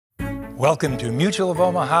Welcome to Mutual of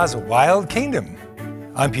Omaha's Wild Kingdom.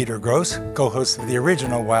 I'm Peter Gross, co-host of the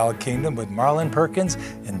original Wild Kingdom with Marlon Perkins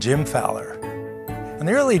and Jim Fowler. In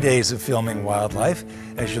the early days of filming wildlife,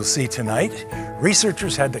 as you'll see tonight,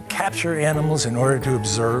 researchers had to capture animals in order to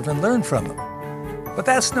observe and learn from them. But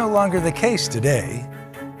that's no longer the case today.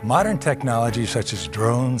 Modern technology such as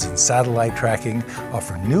drones and satellite tracking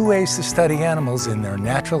offer new ways to study animals in their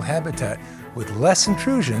natural habitat with less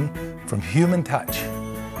intrusion from human touch.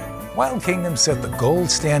 Wild Kingdom set the gold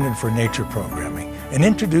standard for nature programming and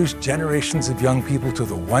introduced generations of young people to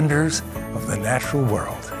the wonders of the natural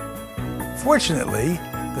world. Fortunately,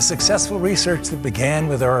 the successful research that began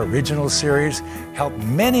with our original series helped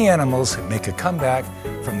many animals make a comeback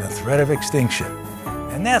from the threat of extinction.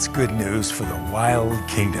 And that's good news for the Wild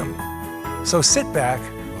Kingdom. So sit back,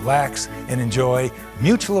 relax, and enjoy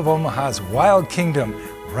Mutual of Omaha's Wild Kingdom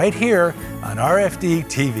right here on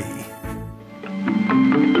RFD-TV.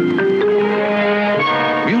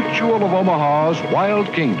 Mutual of Omaha's Wild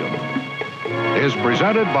Kingdom is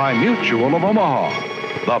presented by Mutual of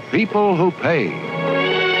Omaha, the people who pay.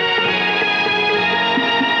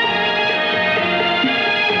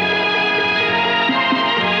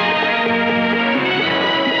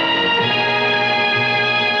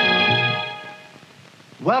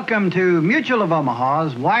 Welcome to Mutual of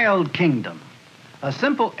Omaha's Wild Kingdom. A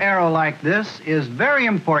simple arrow like this is very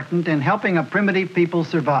important in helping a primitive people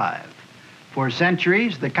survive. For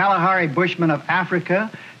centuries, the Kalahari Bushmen of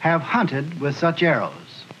Africa have hunted with such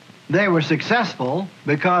arrows. They were successful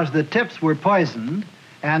because the tips were poisoned,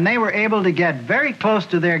 and they were able to get very close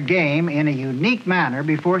to their game in a unique manner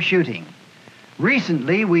before shooting.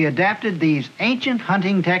 Recently, we adapted these ancient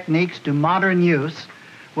hunting techniques to modern use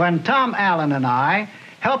when Tom Allen and I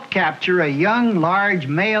helped capture a young, large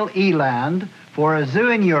male eland for a zoo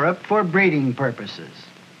in Europe for breeding purposes.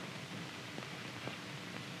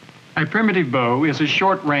 A primitive bow is a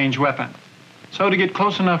short-range weapon. So to get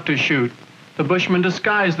close enough to shoot, the Bushmen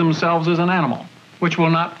disguise themselves as an animal, which will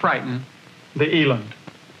not frighten the eland.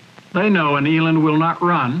 They know an eland will not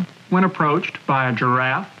run when approached by a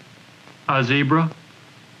giraffe, a zebra,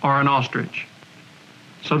 or an ostrich.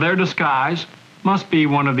 So their disguise must be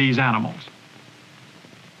one of these animals.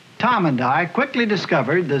 Tom and I quickly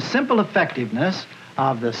discovered the simple effectiveness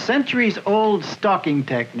of the centuries-old stalking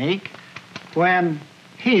technique when,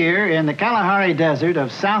 here in the Kalahari Desert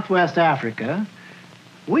of Southwest Africa,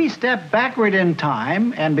 we stepped backward in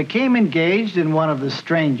time and became engaged in one of the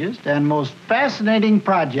strangest and most fascinating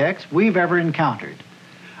projects we've ever encountered.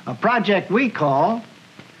 A project we call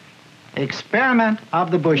Experiment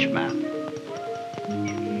of the Bushman.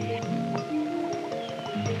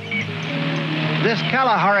 This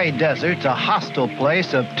Kalahari Desert's a hostile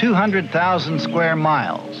place of 200,000 square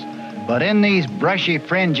miles. But in these brushy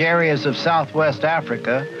fringe areas of Southwest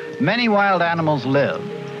Africa, many wild animals live.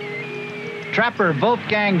 Trapper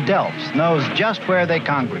Wolfgang Delfs knows just where they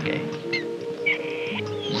congregate.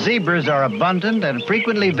 Zebras are abundant and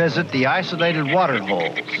frequently visit the isolated water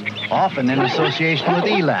holes, often in association with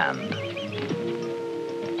eland.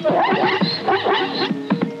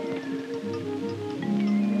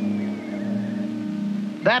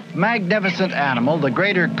 That magnificent animal, the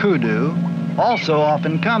greater kudu, also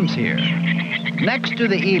often comes here. Next to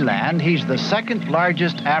the eland, he's the second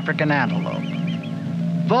largest African antelope.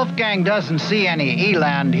 Wolfgang doesn't see any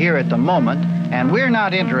eland here at the moment, and we're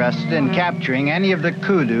not interested in capturing any of the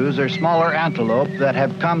kudus or smaller antelope that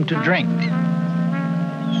have come to drink.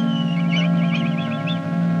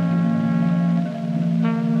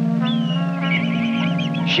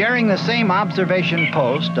 Sharing the same observation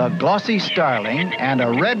post, a glossy starling and a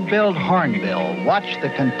red-billed hornbill watch the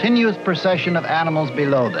continuous procession of animals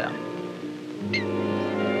below them.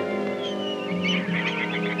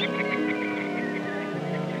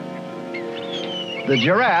 The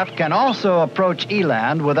giraffe can also approach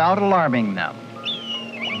eland without alarming them.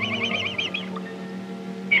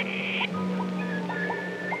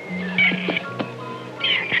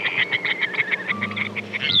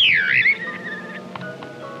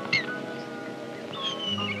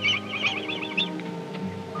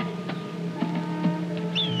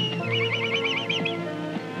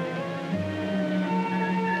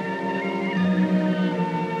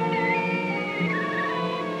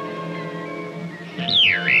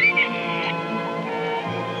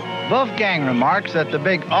 Wolfgang remarks that the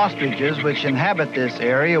big ostriches which inhabit this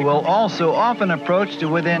area will also often approach to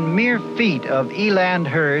within mere feet of eland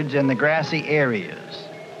herds in the grassy areas.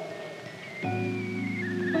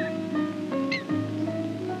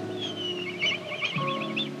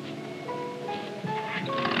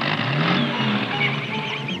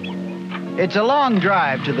 It's a long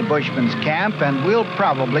drive to the Bushman's camp, and we'll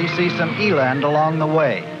probably see some eland along the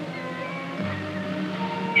way.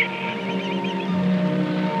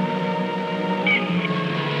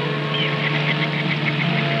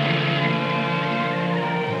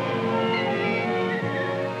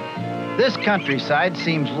 This countryside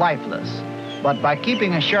seems lifeless, but by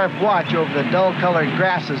keeping a sharp watch over the dull-colored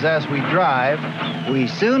grasses as we drive, we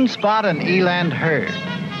soon spot an eland herd.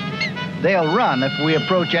 They'll run if we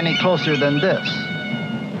approach any closer than this.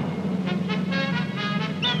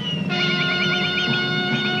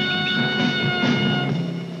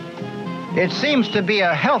 It seems to be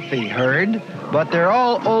a healthy herd, but they're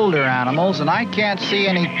all older animals, and I can't see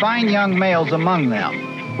any fine young males among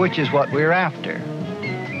them, which is what we're after.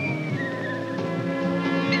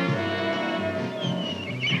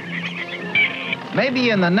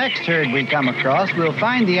 Maybe in the next herd we come across, we'll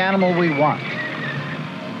find the animal we want.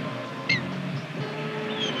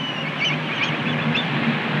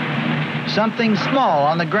 Something small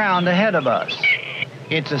on the ground ahead of us.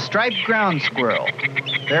 It's a striped ground squirrel.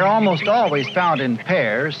 They're almost always found in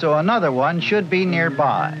pairs, so another one should be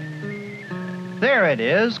nearby. There it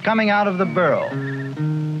is, coming out of the burrow.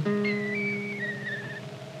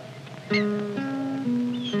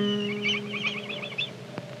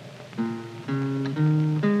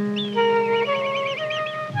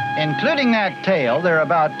 Including that tail, they're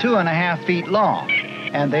about 2.5 feet long,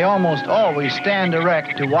 and they almost always stand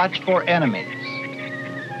erect to watch for enemies.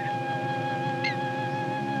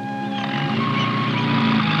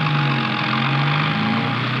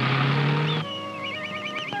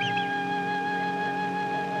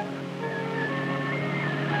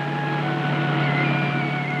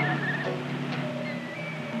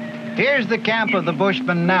 Here's the camp of the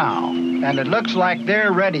Bushmen now, and it looks like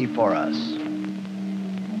they're ready for us.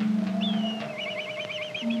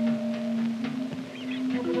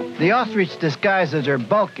 The ostrich disguises are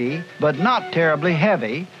bulky, but not terribly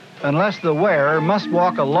heavy, unless the wearer must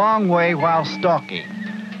walk a long way while stalking.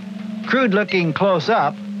 Crude looking close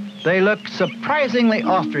up, they look surprisingly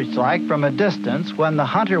ostrich-like from a distance when the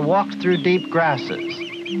hunter walks through deep grasses.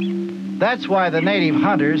 That's why the native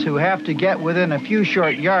hunters, who have to get within a few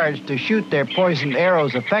short yards to shoot their poisoned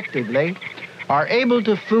arrows effectively, are able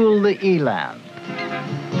to fool the eland.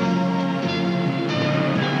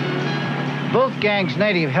 Wolfgang's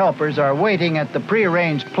native helpers are waiting at the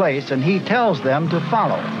prearranged place, and he tells them to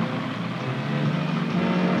follow.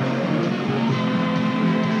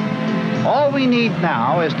 All we need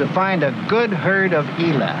now is to find a good herd of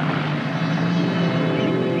eland.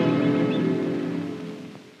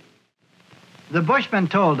 The Bushmen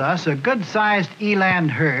told us a good-sized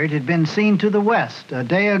eland herd had been seen to the west a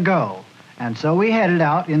day ago, and so we headed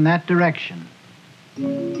out in that direction.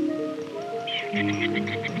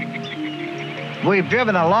 We've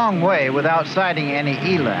driven a long way without sighting any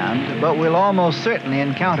eland, but we'll almost certainly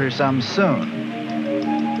encounter some soon.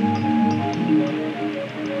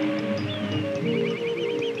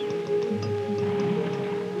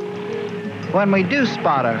 When we do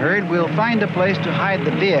spot a herd, we'll find a place to hide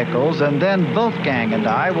the vehicles, and then Wolfgang and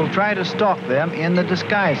I will try to stalk them in the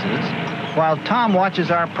disguises, while Tom watches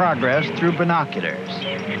our progress through binoculars.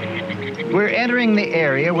 We're entering the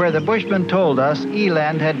area where the Bushmen told us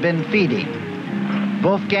eland had been feeding.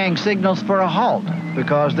 Wolfgang signals for a halt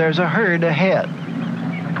because there's a herd ahead.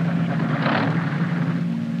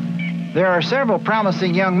 There are several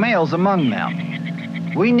promising young males among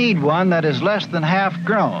them. We need one that is less than half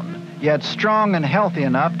grown, yet strong and healthy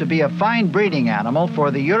enough to be a fine breeding animal for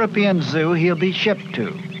the European zoo he'll be shipped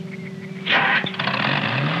to.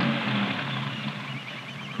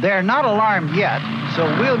 They're not alarmed yet, so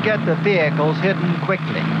we'll get the vehicles hidden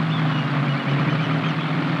quickly.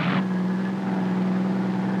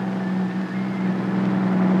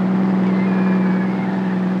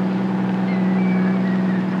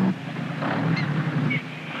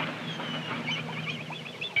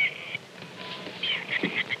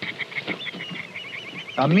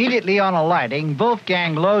 Immediately on alighting,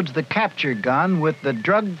 Wolfgang loads the capture gun with the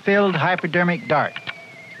drug-filled hypodermic dart.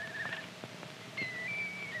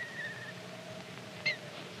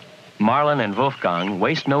 Marlin and Wolfgang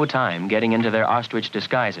waste no time getting into their ostrich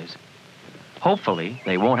disguises. Hopefully,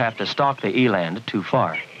 they won't have to stalk the eland too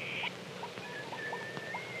far.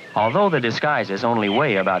 Although the disguises only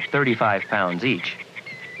weigh about 35 pounds each,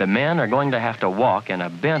 the men are going to have to walk in a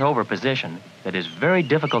bent-over position that is very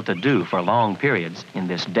difficult to do for long periods in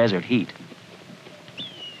this desert heat.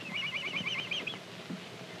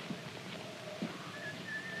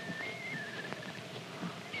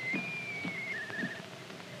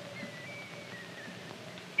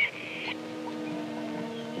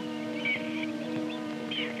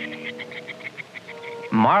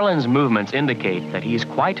 Marlin's movements indicate that he's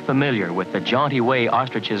quite familiar with the jaunty way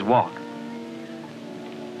ostriches walk.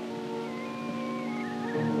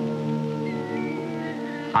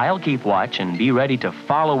 I'll keep watch and be ready to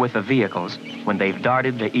follow with the vehicles when they've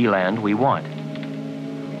darted the eland we want.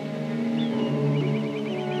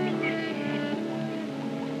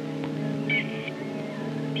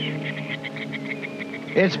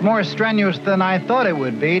 It's more strenuous than I thought it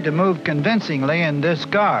would be to move convincingly in this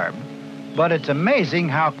garb. But it's amazing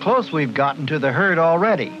how close we've gotten to the herd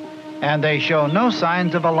already, and they show no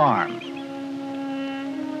signs of alarm.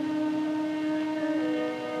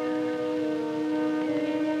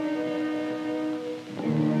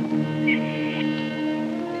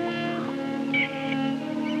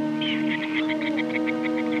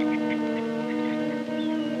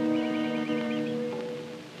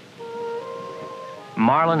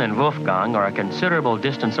 Marlin and Wolfgang are a considerable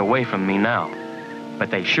distance away from me now, but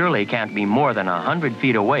they surely can't be more than 100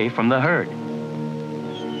 feet away from the herd.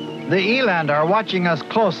 The eland are watching us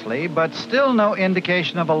closely, but still no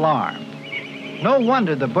indication of alarm. No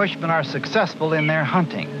wonder the Bushmen are successful in their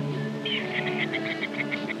hunting.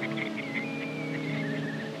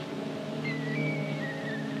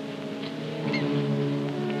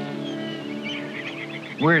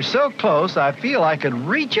 We're so close, I feel I could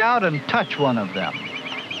reach out and touch one of them.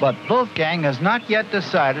 But Wolfgang has not yet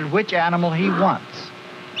decided which animal he wants.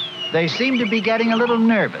 They seem to be getting a little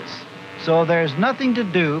nervous, so there's nothing to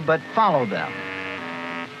do but follow them.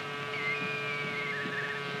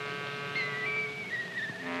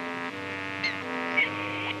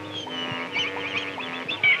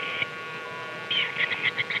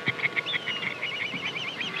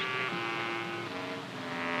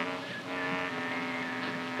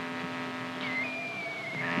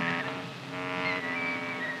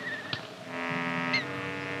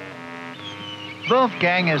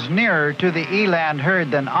 Wolfgang is nearer to the eland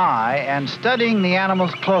herd than I and studying the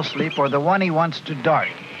animals closely for the one he wants to dart.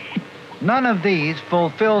 None of these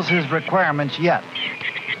fulfills his requirements yet.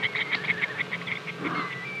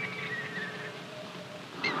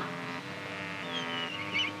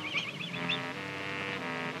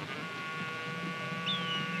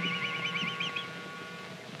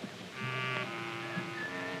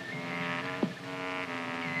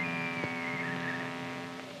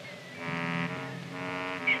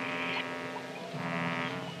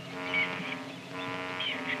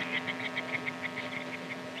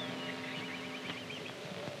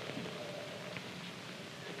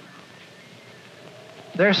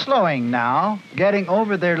 They're slowing now, getting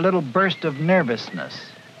over their little burst of nervousness.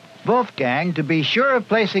 Wolfgang, to be sure of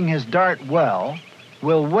placing his dart well,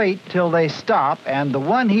 will wait till they stop and the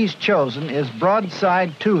one he's chosen is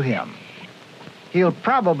broadside to him. He'll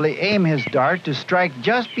probably aim his dart to strike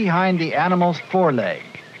just behind the animal's foreleg.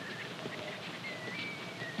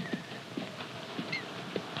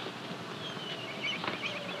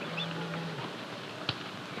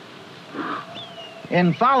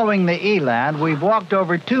 In following the eland, we've walked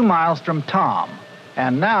over 2 miles from Tom,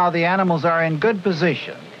 and now the animals are in good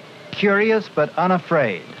position, curious but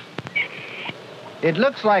unafraid. It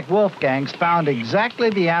looks like Wolfgang's found exactly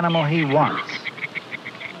the animal he wants.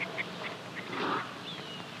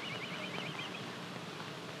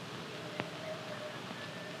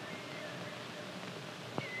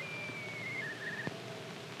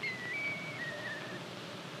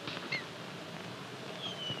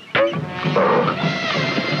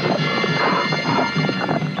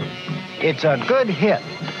 It's a good hit,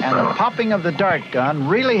 and the popping of the dart gun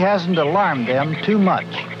really hasn't alarmed them too much.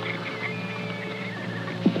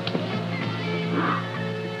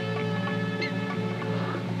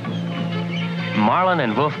 Marlin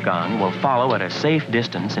and Wolfgang will follow at a safe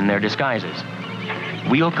distance in their disguises.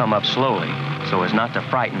 We'll come up slowly so as not to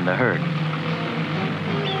frighten the herd.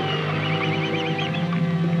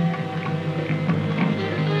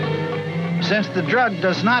 Since the drug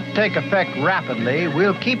does not take effect rapidly,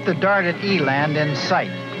 we'll keep the darted eland in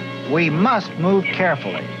sight. We must move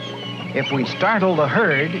carefully. If we startle the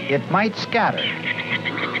herd, it might scatter.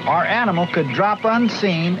 Our animal could drop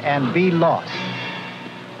unseen and be lost.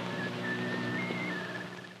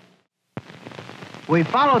 We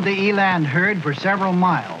followed the eland herd for several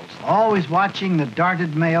miles, always watching the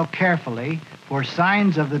darted male carefully for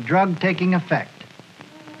signs of the drug taking effect.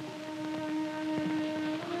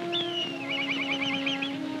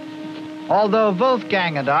 Although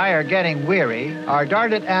Wolfgang and I are getting weary, our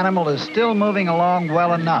darted animal is still moving along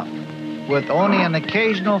well enough, with only an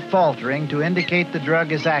occasional faltering to indicate the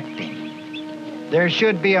drug is acting. There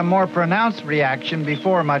should be a more pronounced reaction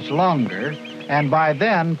before much longer, and by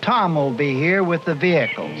then, Tom will be here with the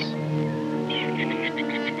vehicles.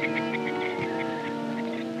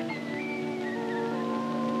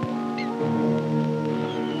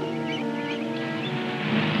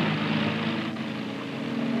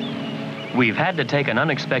 We've had to take an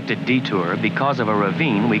unexpected detour because of a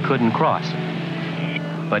ravine we couldn't cross.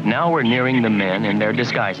 But now we're nearing the men in their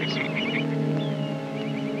disguises.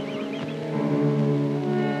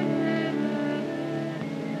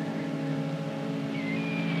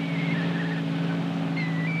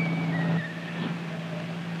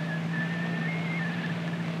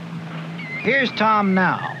 Here's Tom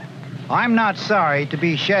now. I'm not sorry to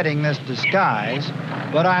be shedding this disguise,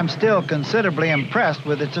 but I'm still considerably impressed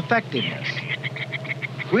with its effectiveness.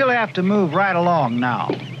 We'll have to move right along now.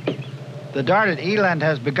 The darted eland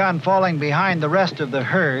has begun falling behind the rest of the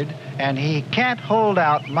herd, and he can't hold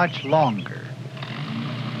out much longer.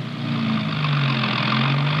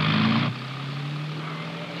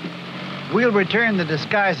 We'll return the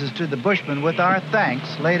disguises to the Bushmen with our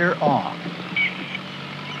thanks later on.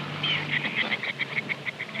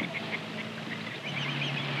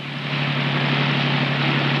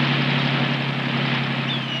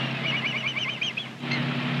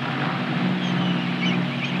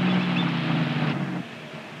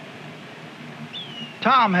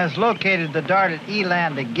 Tom has located the darted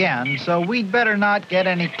eland again, so we'd better not get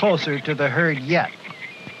any closer to the herd yet.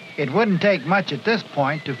 It wouldn't take much at this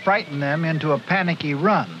point to frighten them into a panicky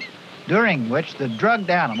run, during which the drugged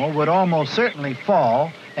animal would almost certainly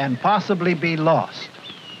fall and possibly be lost.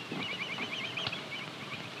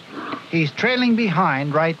 He's trailing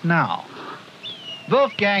behind right now.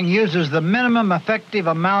 Wolfgang uses the minimum effective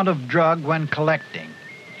amount of drug when collecting.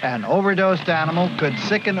 An overdosed animal could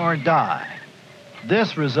sicken or die.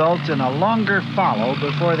 This results in a longer follow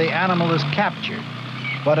before the animal is captured,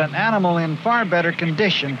 but an animal in far better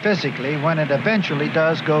condition physically when it eventually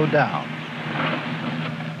does go down.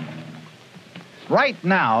 Right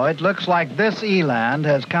now, it looks like this eland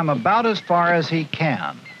has come about as far as he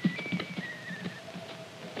can.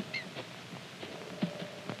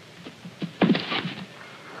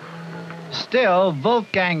 Still,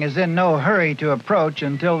 Wolfgang is in no hurry to approach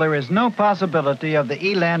until there is no possibility of the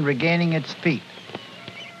eland regaining its feet.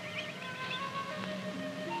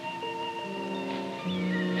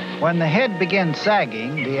 When the head begins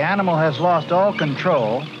sagging, the animal has lost all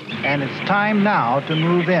control, and it's time now to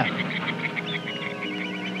move in.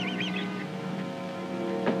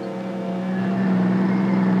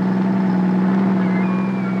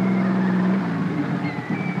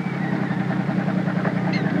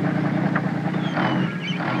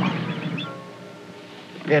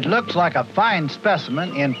 It looks like a fine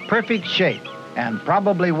specimen in perfect shape and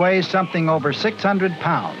probably weighs something over 600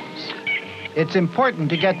 pounds. It's important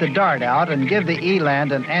to get the dart out and give the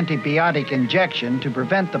eland an antibiotic injection to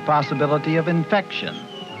prevent the possibility of infection.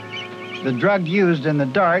 The drug used in the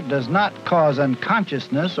dart does not cause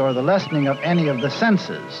unconsciousness or the lessening of any of the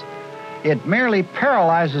senses. It merely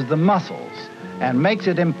paralyzes the muscles and makes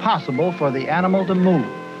it impossible for the animal to move.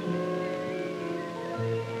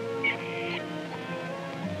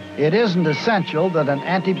 It isn't essential that an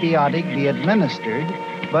antibiotic be administered,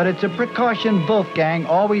 but it's a precaution Wolfgang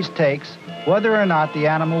always takes whether or not the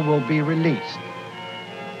animal will be released.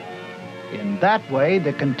 In that way,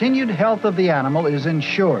 the continued health of the animal is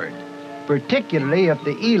ensured, particularly if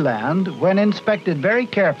the eland, when inspected very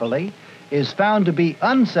carefully, is found to be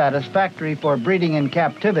unsatisfactory for breeding in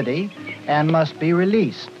captivity and must be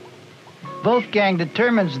released. Wolfgang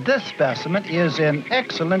determines this specimen is in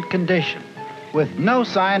excellent condition, with no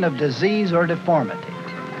sign of disease or deformity.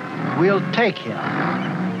 We'll take him.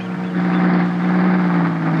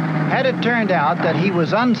 Had it turned out that he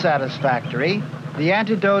was unsatisfactory, the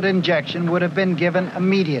antidote injection would have been given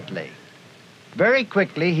immediately. Very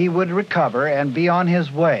quickly, he would recover and be on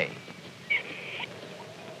his way.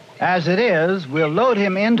 As it is, we'll load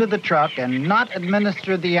him into the truck and not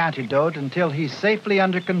administer the antidote until he's safely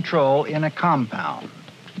under control in a compound.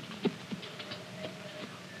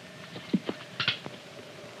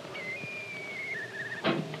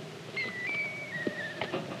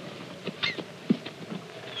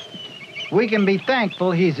 We can be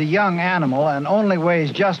thankful he's a young animal and only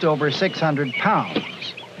weighs just over 600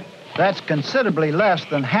 pounds. That's considerably less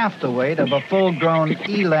than half the weight of a full-grown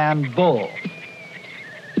eland bull.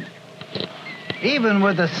 Even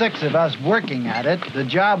with the 6 of us working at it, the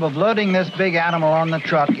job of loading this big animal on the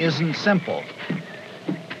truck isn't simple.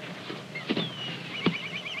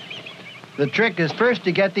 The trick is first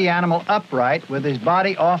to get the animal upright with his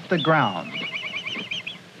body off the ground.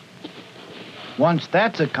 Once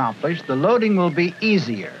that's accomplished, the loading will be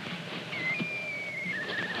easier.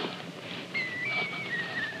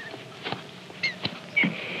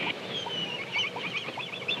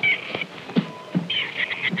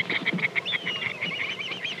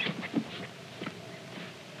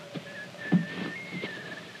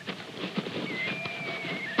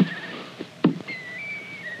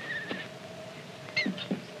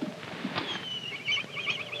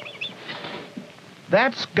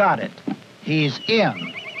 That's got it. He's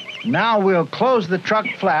in. Now we'll close the truck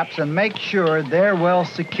flaps and make sure they're well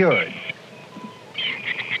secured.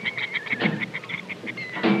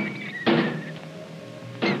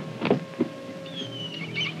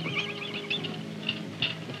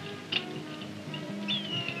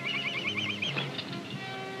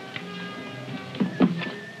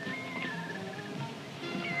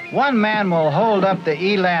 One man will hold up the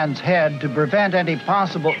eland's head to prevent any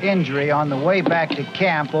possible injury on the way back to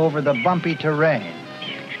camp over the bumpy terrain.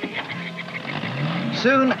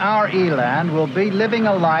 Soon our eland will be living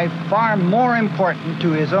a life far more important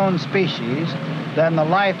to his own species than the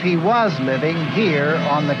life he was living here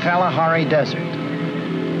on the Kalahari Desert.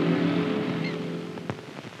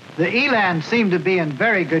 The eland seemed to be in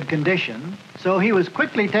very good condition, so he was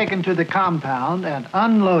quickly taken to the compound and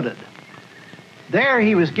unloaded. There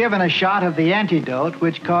he was given a shot of the antidote,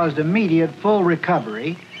 which caused immediate full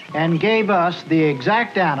recovery and gave us the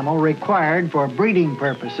exact animal required for breeding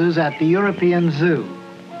purposes at the European Zoo.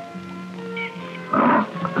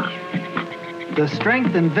 The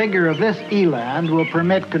strength and vigor of this eland will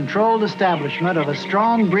permit controlled establishment of a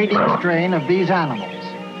strong breeding strain of these animals.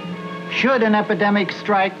 Should an epidemic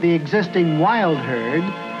strike the existing wild herd,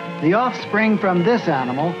 the offspring from this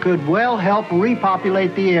animal could well help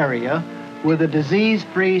repopulate the area with a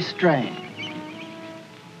disease-free strain.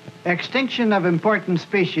 Extinction of important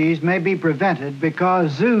species may be prevented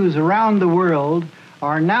because zoos around the world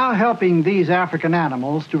are now helping these African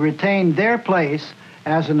animals to retain their place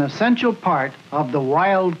as an essential part of the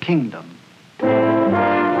wild kingdom.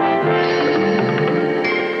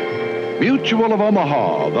 Mutual of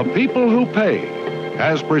Omaha, the people who pay,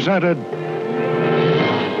 has presented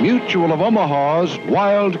Mutual of Omaha's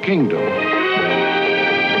Wild Kingdom.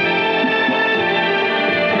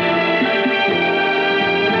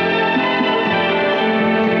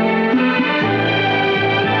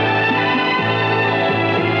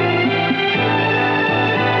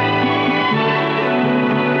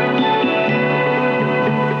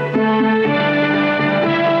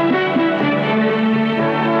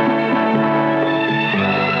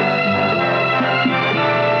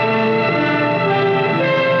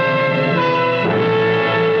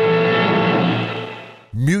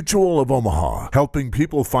 Mutual of Omaha, helping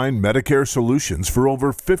people find Medicare solutions for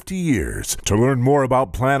over 50 years. To learn more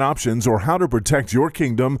about plan options or how to protect your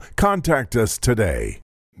kingdom, contact us today.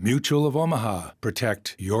 Mutual of Omaha.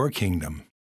 Protect your kingdom.